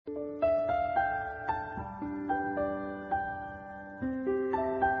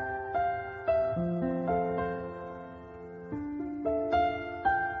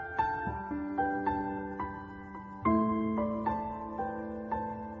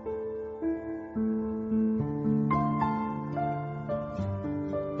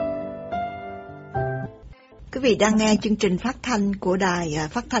Quý vị đang nghe chương trình phát thanh của đài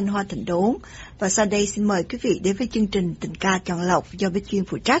phát thanh Hoa Thịnh Đốn, và sau đây xin mời quý vị đến với chương trình Tình ca chọn lọc do Bích Duyên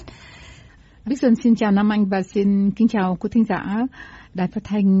phụ trách. Bích Duyên xin chào Nam Anh và xin kính chào quý thính giả đài phát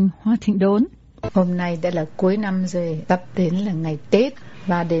thanh Hoa Thịnh Đốn. Hôm nay đã là cuối năm rồi, sắp đến là ngày Tết.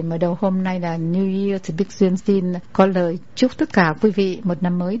 Và để mở đầu hôm nay là New Year thì Bích Duyên xin có lời chúc tất cả quý vị một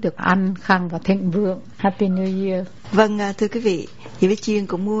năm mới được an khang và thịnh vượng. Happy New Year. Vâng, thưa quý vị, thì Bích Duyên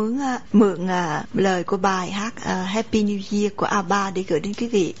cũng muốn mượn lời của bài hát Happy New Year của ABBA để gửi đến quý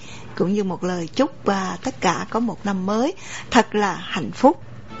vị, cũng như một lời chúc tất cả có một năm mới thật là hạnh phúc.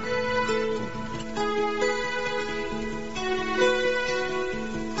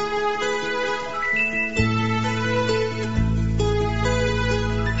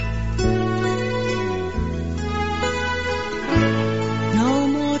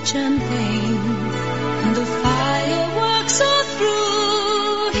 Champagne and the fireworks are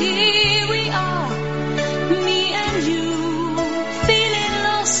through. Here we are, me and you, feeling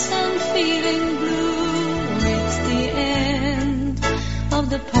lost and feeling blue. It's the end of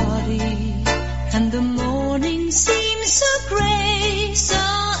the party and the morning seems so grey, so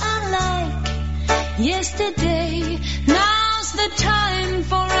unlike yesterday. Now's the time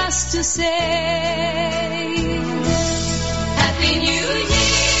for us to say Happy New Year.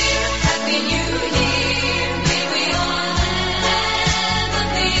 Happy New Year, may we all have a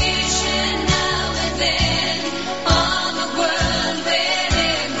vision now and then of a world where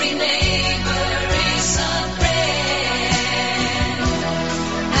every neighbor is a friend.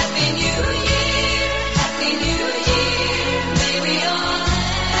 Happy New Year, may we all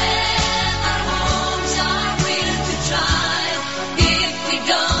have our homes, our will to try. If we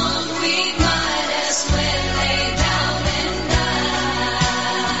don't, we might as well lay down and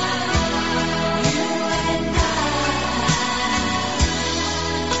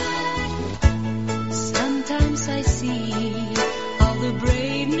sometimes I see all the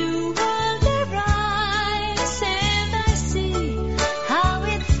brave new world arise, and I see how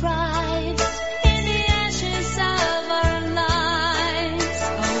it thrives in the ashes of our lives.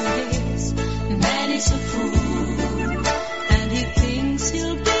 Oh, this man is a fool, and he thinks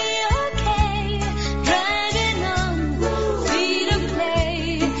he'll be okay, dragging on feet of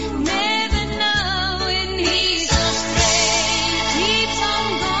clay, never knowing he's astray, keeps on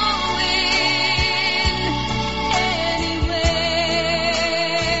going anyway.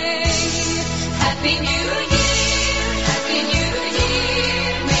 Happy New Year,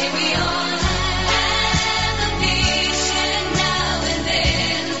 may we all have a vision now and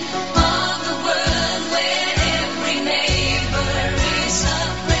then of the world where every neighbor is a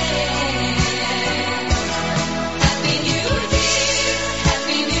friend. Happy New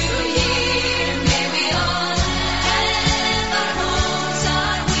Year, may we all have our homes,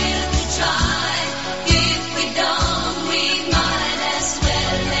 our will to try. If we don't, we might as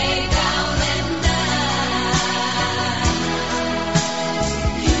well lay down and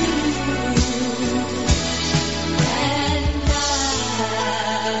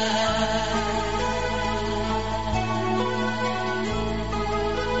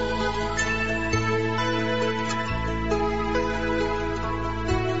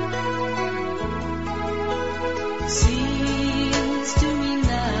seems to me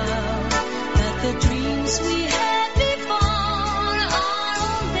now that the dreams we had before are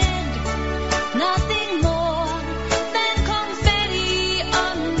all dead, nothing more than confetti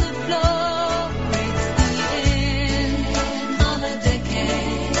on the floor. It's the end of a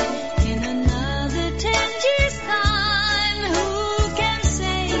decade. In another 10 years' time, who can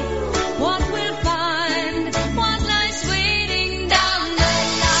say what we'll find, what lies waiting down the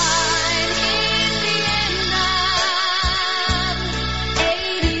line? In the end of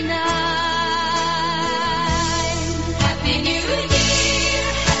 89. Happy New Year,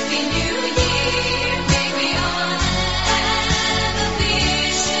 may we all have a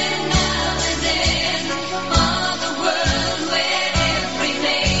vision now and then of a world where every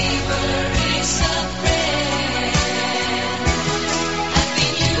neighbor is a friend. Happy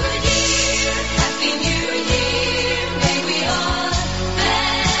New Year, may we all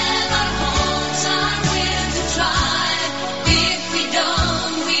have our homes, our will to try. If we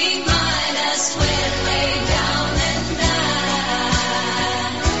don't, we might as well lay down and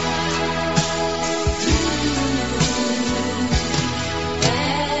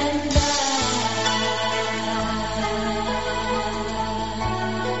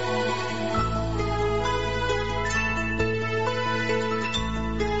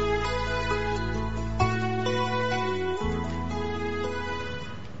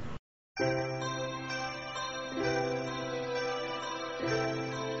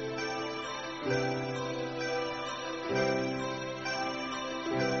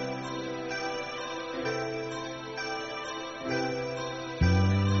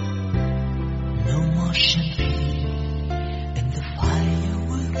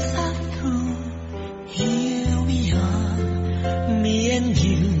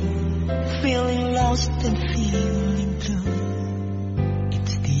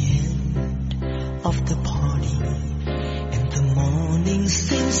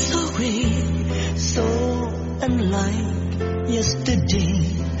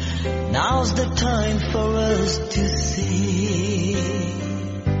us to see.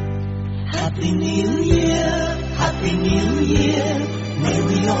 Happy New Year, Happy New Year. May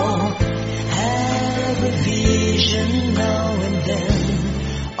we all have a vision now and then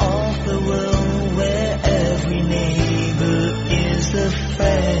of the world where every neighbor is a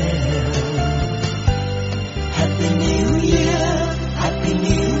friend. Happy New Year, Happy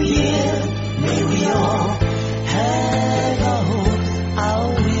New Year. May we all have our hope, our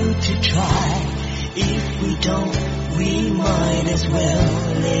will to try. If we don't, we might as well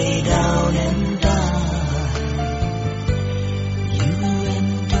lay down and die. You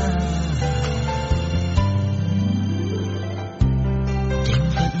and I. Đêm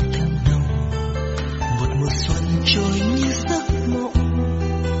vẫn thơm nồng, một mùa xuân trôi như giấc mộng.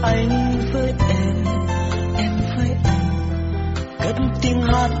 Anh với em với anh, cất tiếng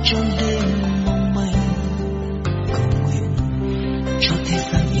hát trong đêm mong manh. Cầu nguyện cho thế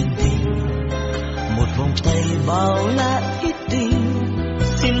gian yên bình, một vòng tay bao la ít tình.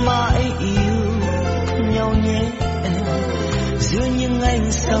 Xin mãi yêu nhau nhé em, giữa những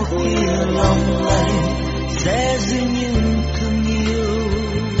ánh sao khuya lòng lành, sẽ giữ những thương yêu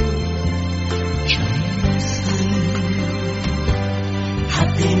trong xanh.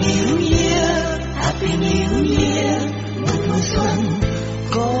 Happy New Year, Happy New Year. Một mùa xuân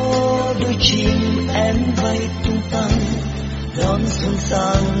có đôi chim én bay tung tăng, đón xuân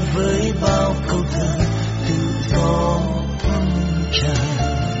sang với bao câu thơ tự do thăng tràn.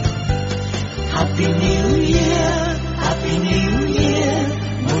 Happy New Year, Happy New Year.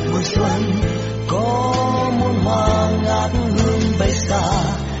 Một mùa xuân có muôn hoa ngát hương bay xa,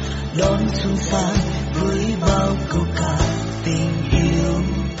 đón xuân sang với bao câu ca tình yêu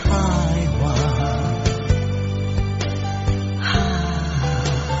thái hòa.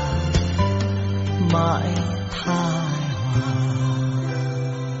 Mãi thái hòa.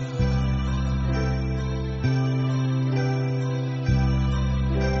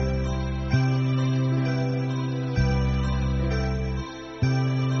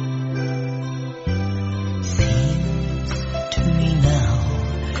 Seems to me now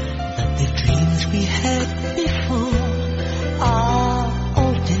that the dreams we had before are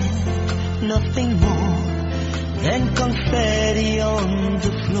all dead, nothing more than confetti on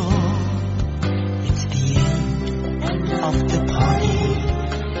the floor. Of the party,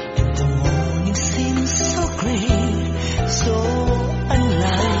 and the morning seems so great, so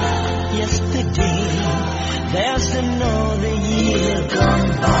unlike yesterday. There's another year gone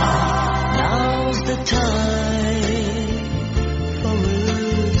by. Now's the time for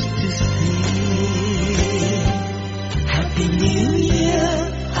us to say Happy New Year,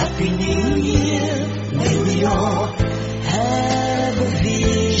 Happy New Year. May we all have a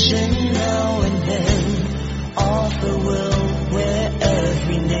vision now and then of a world where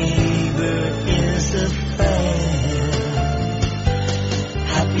every neighbor is a friend.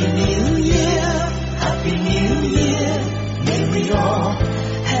 Happy New Year, Happy New Year. May we all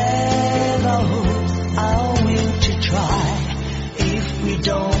have our hopes, our will to try. If we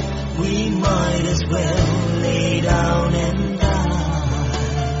don't, we might as well lay down and die.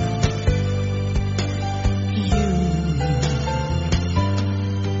 You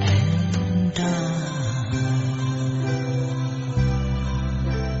and I.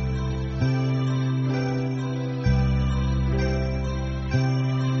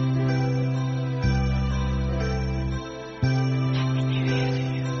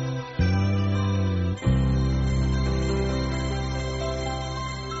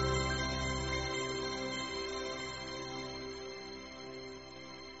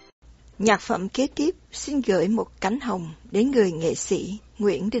 Nhạc phẩm kế tiếp xin gửi một cánh hồng đến người nghệ sĩ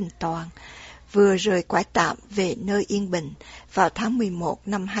Nguyễn Đình Toàn, vừa rời cõi tạm về nơi yên bình vào tháng 11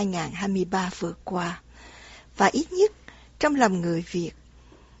 năm 2023 vừa qua. Và ít nhất trong lòng người Việt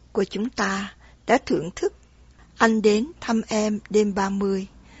của chúng ta đã thưởng thức Anh đến thăm em đêm 30,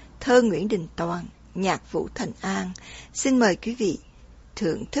 thơ Nguyễn Đình Toàn, nhạc Vũ Thành An. Xin mời quý vị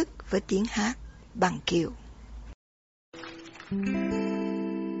thưởng thức với tiếng hát bằng kiều.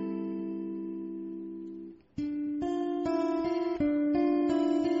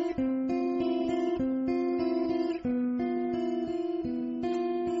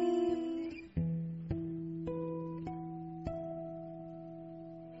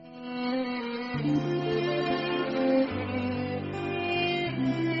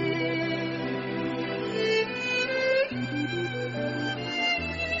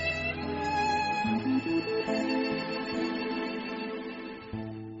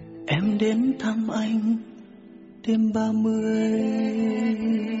 Em đến thăm anh đêm 30,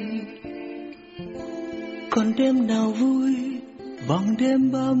 còn đêm nào vui bằng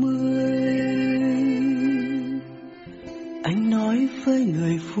đêm 30. Anh nói với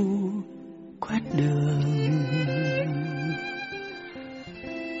người phụ quét đường,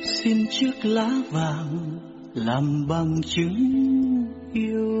 xin chiếc lá vàng làm bằng chứng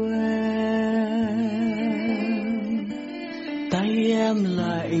yêu em. Tay em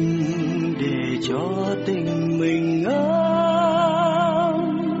lạnh để cho tình mình ấm,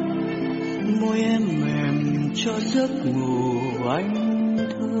 môi em mềm cho giấc ngủ anh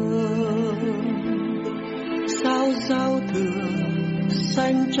thơ. Sao giao thừa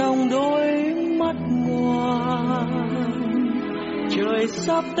xanh trong đôi mắt ngoan, trời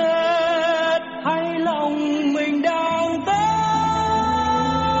sắp Tết hay lòng mình đang Tết.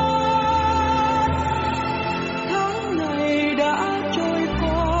 Tháng ngày đã trôi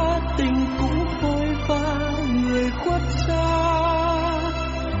qua, tình cũng phôi pha, người khuất xa.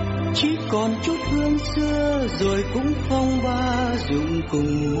 Chỉ còn chút hương xưa rồi cũng phong ba rụng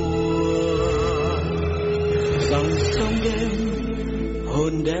cùng mùa. Dòng sông đêm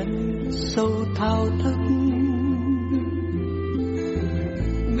hồn đen sâu thao thức,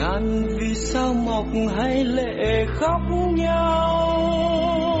 ngàn vì sao mọc hay lệ khóc nhau.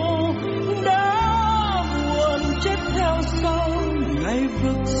 Đã buồn chết theo sau ngày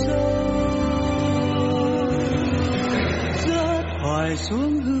vực sâu, rớt hoài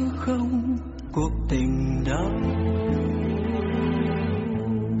xuống hư không cuộc tình đau.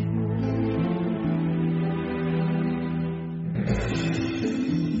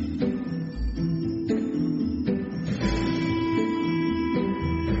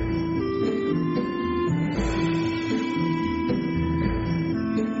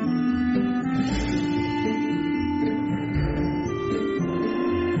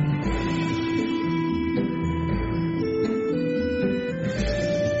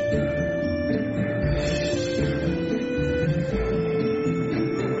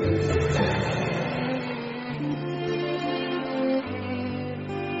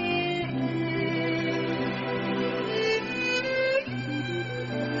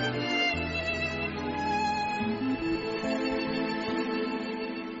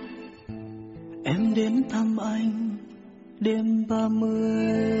 Em đến thăm anh đêm 30,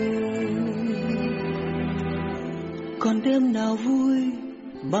 còn đêm nào vui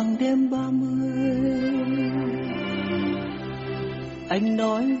bằng đêm 30. Anh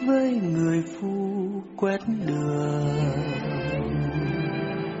nói với người phụ quét đường,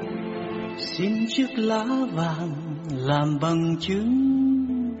 xin chiếc lá vàng làm bằng chứng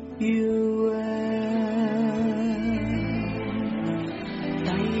yêu em.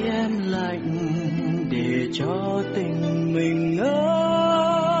 Tay em lạnh để cho tình mình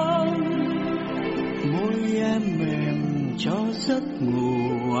ấm, môi em mềm cho giấc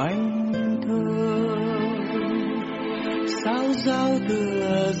ngủ anh thơ. Sao giao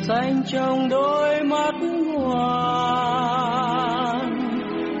thừa xanh trong đôi mắt ngoan,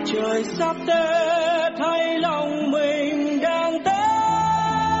 trời sắp Tết hay lòng mình đang Tết.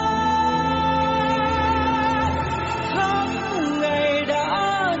 Tháng ngày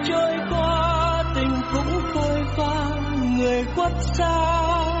đã trôi qua, tình cũng phôi pha, người khuất xa.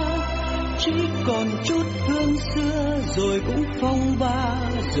 Chỉ còn chút hương xưa rồi cũng phong ba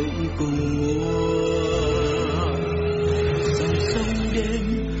rụng cùng mùa. Dòng sông đêm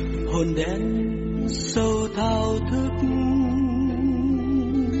hồn đen sâu thao thức,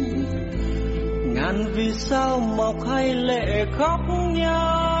 ngàn vì sao mọc hay lệ khóc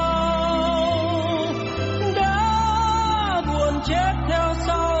nhau. Đã buồn chết theo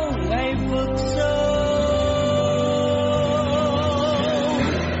sau ngày vực sâu,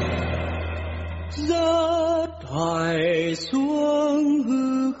 rớt hoài xuống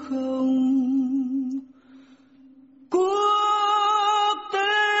hư không cuộc tình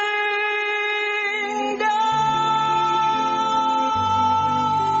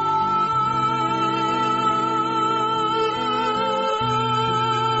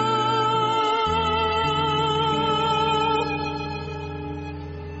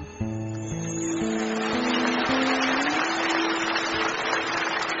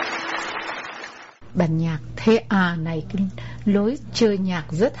Bản nhạc Thế À này, cái lối chơi nhạc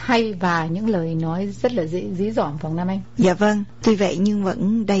rất hay và những lời nói rất là dí dỏm, phòng Nam Anh. Dạ vâng, tuy vậy nhưng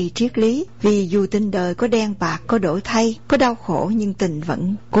vẫn đầy triết lý. Vì dù tình đời có đen bạc, có đổi thay, có đau khổ, nhưng tình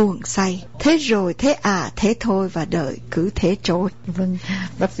vẫn cuồng say. Thế rồi, thế à, thế thôi, và đời cứ thế trôi. Vâng,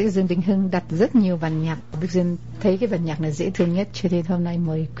 bác sĩ Dương Đình Hưng đặt rất nhiều bản nhạc. Bích Duyên thấy cái bản nhạc này dễ thương nhất, cho nên hôm nay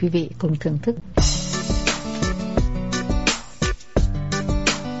mời quý vị cùng thưởng thức.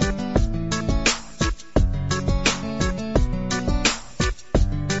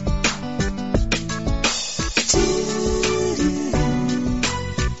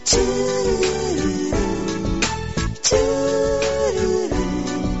 To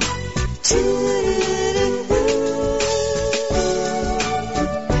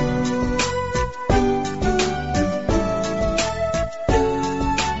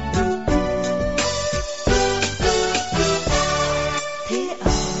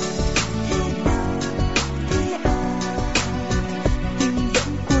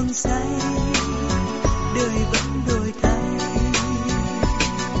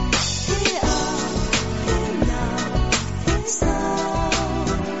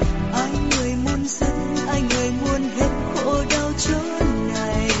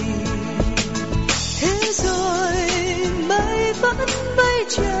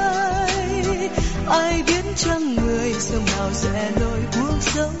Ai biết chăng người sớm nào rẽ lối cuộc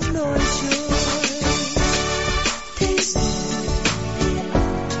sống nổi trôi. Thế rồi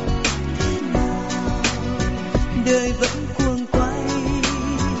thế nào đời vẫn cuồng quay,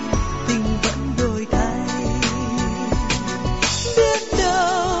 tình vẫn đổi thay. Biết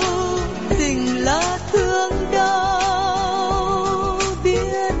đâu tình là thương đau,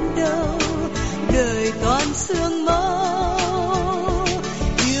 biết đâu đời toàn sương máu.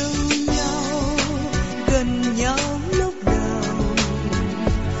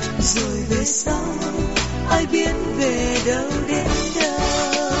 Rồi về sau ai biết về đâu đến đâu.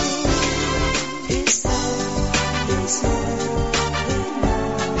 Thế sao thế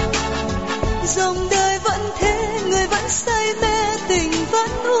nào dòng đời vẫn thế, người vẫn say mê, tình vẫn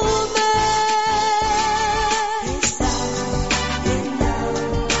u mê. Thế sao thế nào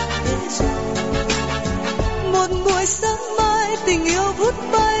thế rồi một buổi sáng mai tình yêu vút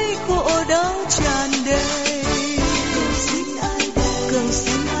bay, khổ đau tràn đầy. Cầu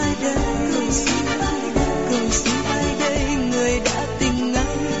xin ai đây, người đã tình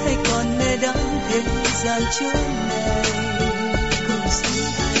ngay hay còn mê đắm thế gian chốn này.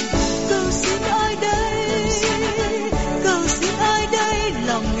 Cầu xin ai đây,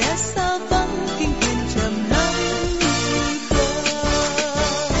 lòng nghe xa vắng kinh thiên trầm lắng.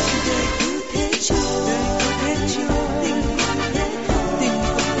 Đời cứ thế trôi, tình không thế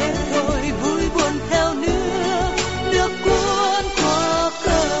thôi, vui buồn theo nước cuốn qua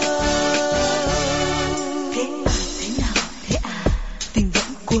cầu. Thế à, tình vẫn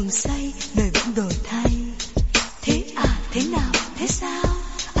cuồng say, đời vẫn đổi thay. Thế à, thế nào, thế sao?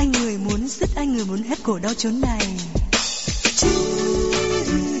 Anh người muốn dứt, anh người muốn hết khổ đau chốn này.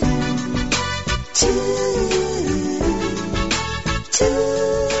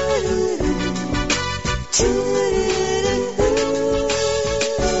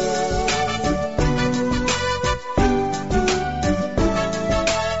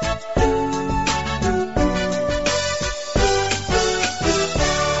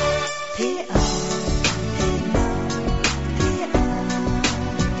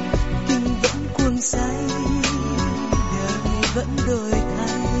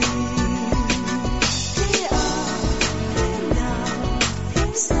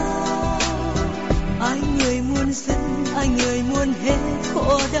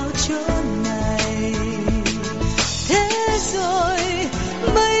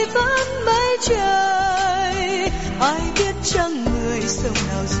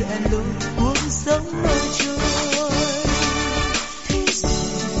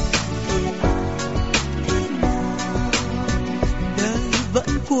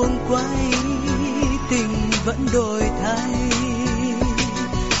 Cuồng quay, tình vẫn đổi thay.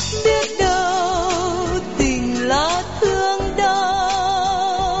 Biết đâu tình là thương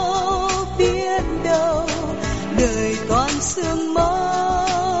đau, biết đâu đời toàn sương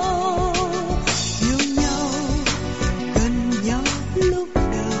máu. Yêu nhau gần nhau lúc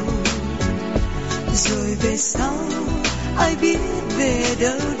đầu, rồi về sau ai biết về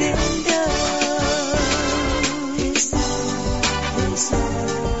đâu đến đâu.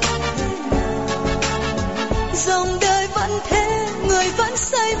 Dòng đời vẫn thế, người vẫn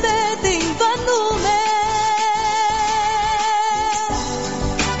say mê, tình vẫn u mê.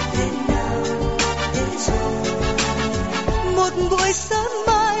 Một buổi sáng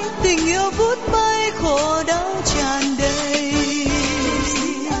mai tình yêu vút bay, khổ đau tràn đầy.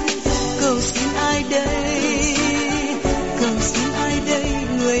 Cầu xin ai đây,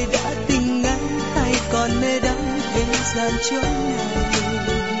 người đã tình ngay hay còn mê đắm thế gian chốn này.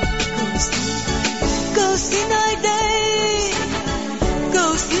 Cầu xin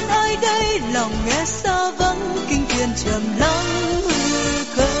ai đây, lòng nghe xa vắng kinh thiên trầm lắng hư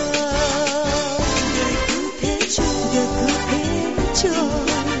khờ. Đời cứ thế trôi,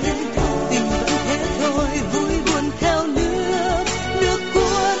 tình vẫn thế thôi, vui buồn theo nước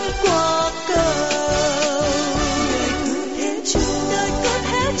cuốn qua cầu. Đời cứ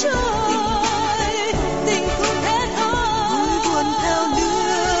thế trôi, tình không thế thôi, vui buồn theo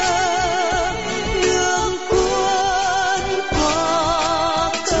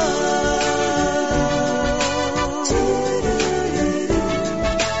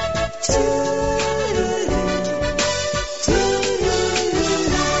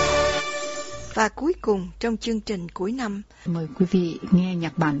Và cuối cùng trong chương trình cuối năm, mời quý vị nghe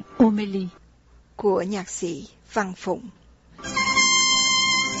nhạc bản Omélie của nhạc sĩ Văn Phụng.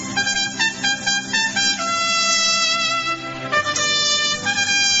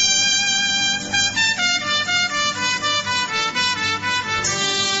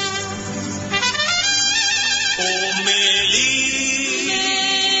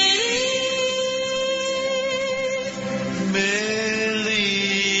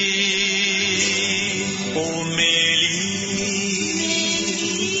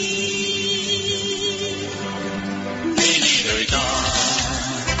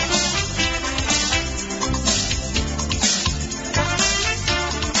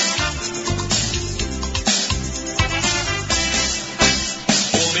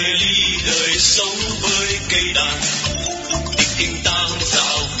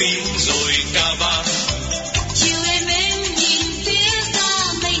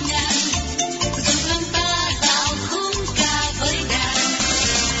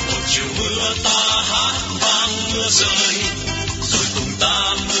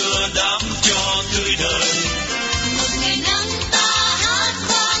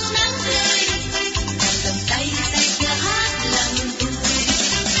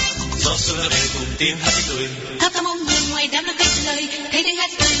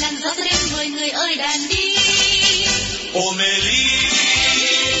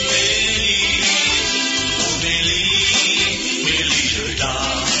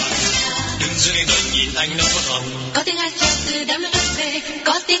 Có tiếng hát chợt từ đám mây cất về,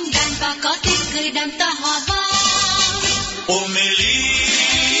 có tiếng đàn và có tiếng cười đàn ta hòa vang. Omélie,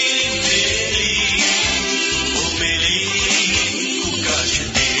 ca chuyện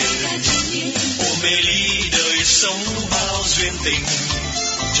tiền. Omélie đời sống bao duyên tình,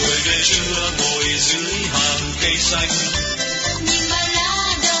 trôi về trưa ngồi dưới hàng cây xanh. Nhìn bao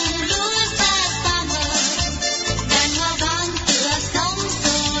lá đồng lúa xa xa mờ, đàn hoa vang tựa sóng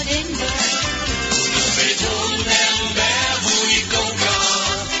xô đến bờ. Về thôn em bé vui câu ca,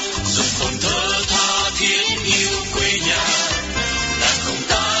 dùng hồn thơ tha thiết yêu quê nhà. Đàn cùng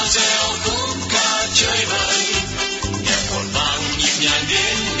ta reo khúc ca chơi vơi, nhạc hồn vang nhịp nhàng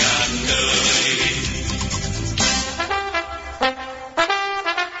đến ngàn đời.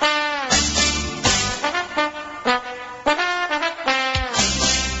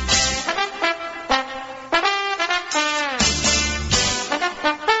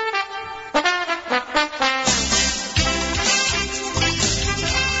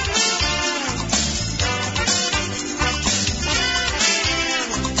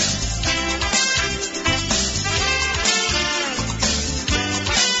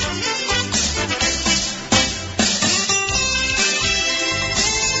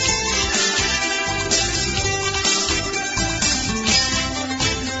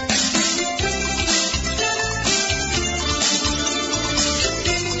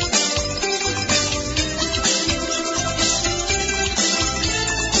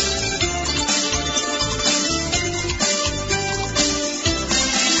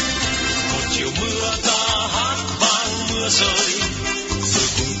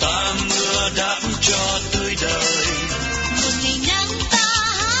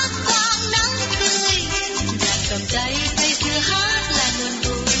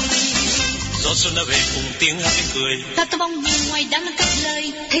 Xuân đã về cùng tiếng hát tiếng cười. Ta bóng nhìn ngoài đám mây cất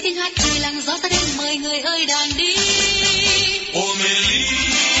lời, thấy tiếng hát cười làng gió ta đến mời người ơi đàn đi. Omélie,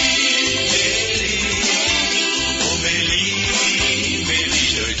 Omélie,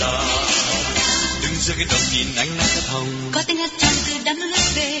 Mélie đời ta. Đứng giữa cái đồng nhìn ánh nắng thất hồng. Có tiếng hát chant từ đám mây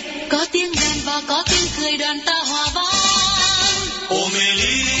ngất về, có tiếng đàn và có tiếng cười đoàn ta hòa vang.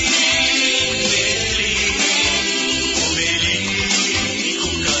 Omélie,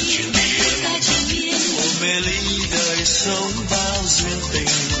 Omélie đời sống bao duyên tình,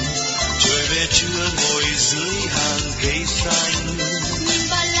 trôi về trưa ngồi dưới hàng cây xanh. Nhìn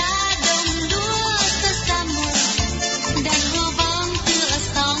bao lá đồng lúa xa xa mờ, đàn hoa vang tựa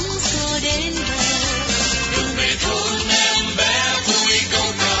sóng xô đến bờ. Đường về thôn em bé vui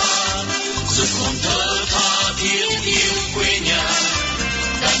câu ca, dục hồn thơ tha thiết yêu quê nhà.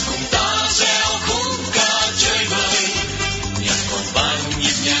 Đàn cùng ta reo khúc ca chơi vơi, nhạc còn vang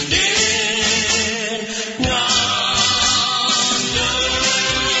nhịp nhàng đến.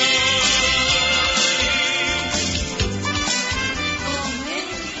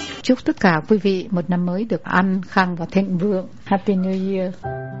 Chúc tất cả quý vị một năm mới được an khang và thịnh vượng. Happy New Year!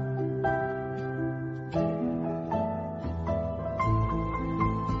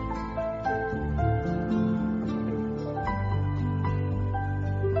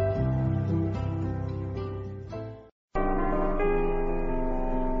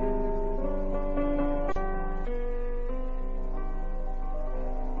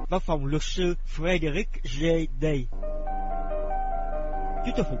 Văn phòng luật sư Frederick J. Day.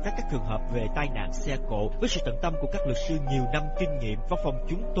 Chúng tôi phụ trách các trường hợp về tai nạn xe cộ. Với sự tận tâm của các luật sư nhiều năm kinh nghiệm, văn phòng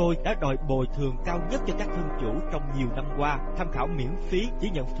chúng tôi đã đòi bồi thường cao nhất cho các thân chủ trong nhiều năm qua. Tham khảo miễn phí, chỉ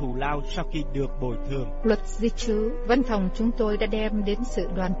nhận thù lao sau khi được bồi thường. Luật di trú, văn phòng chúng tôi đã đem đến sự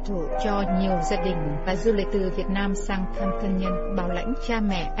đoàn tụ cho nhiều gia đình và du lịch từ Việt Nam sang thăm thân nhân, bảo lãnh cha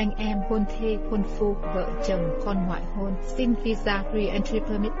mẹ, anh em, hôn thê, hôn phu, vợ chồng, con ngoại hôn, xin visa re-entry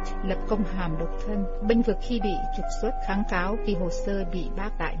permit, lập công hàm độc thân, bênh vực khi bị trục xuất, kháng cáo vì hồ sơ bị bác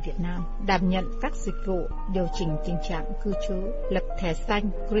tại Việt Nam, đảm nhận các dịch vụ điều chỉnh tình trạng cư trú, lập thẻ xanh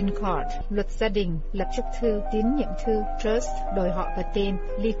Green Card, luật gia đình, lập chúc thư, tín nhiệm thư, trust, đổi họ và tên,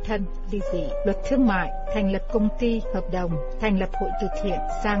 ly thân, ly dị, luật thương mại, thành lập công ty, hợp đồng, thành lập hội từ thiện,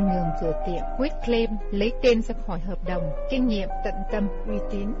 sang nhượng cửa tiệm, quit claim, lấy tên ra khỏi hợp đồng, kinh nghiệm, tận tâm, uy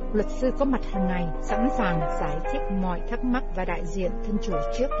tín, luật sư có mặt hàng ngày, sẵn sàng giải thích mọi thắc mắc và đại diện thân chủ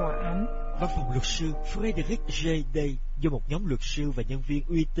trước tòa án. Văn phòng luật sư Frederick J. Day do một nhóm luật sư và nhân viên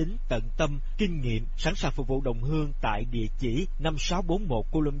uy tín, tận tâm, kinh nghiệm, sẵn sàng phục vụ đồng hương tại địa chỉ 5641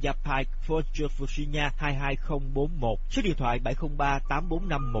 Columbia Pike, Fort Worth, Virginia 22041, số điện thoại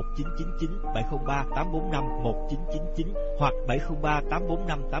 703-845-1999, 703-845-1999 hoặc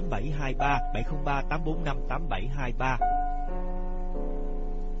 703-845-8723, 703-845-8723.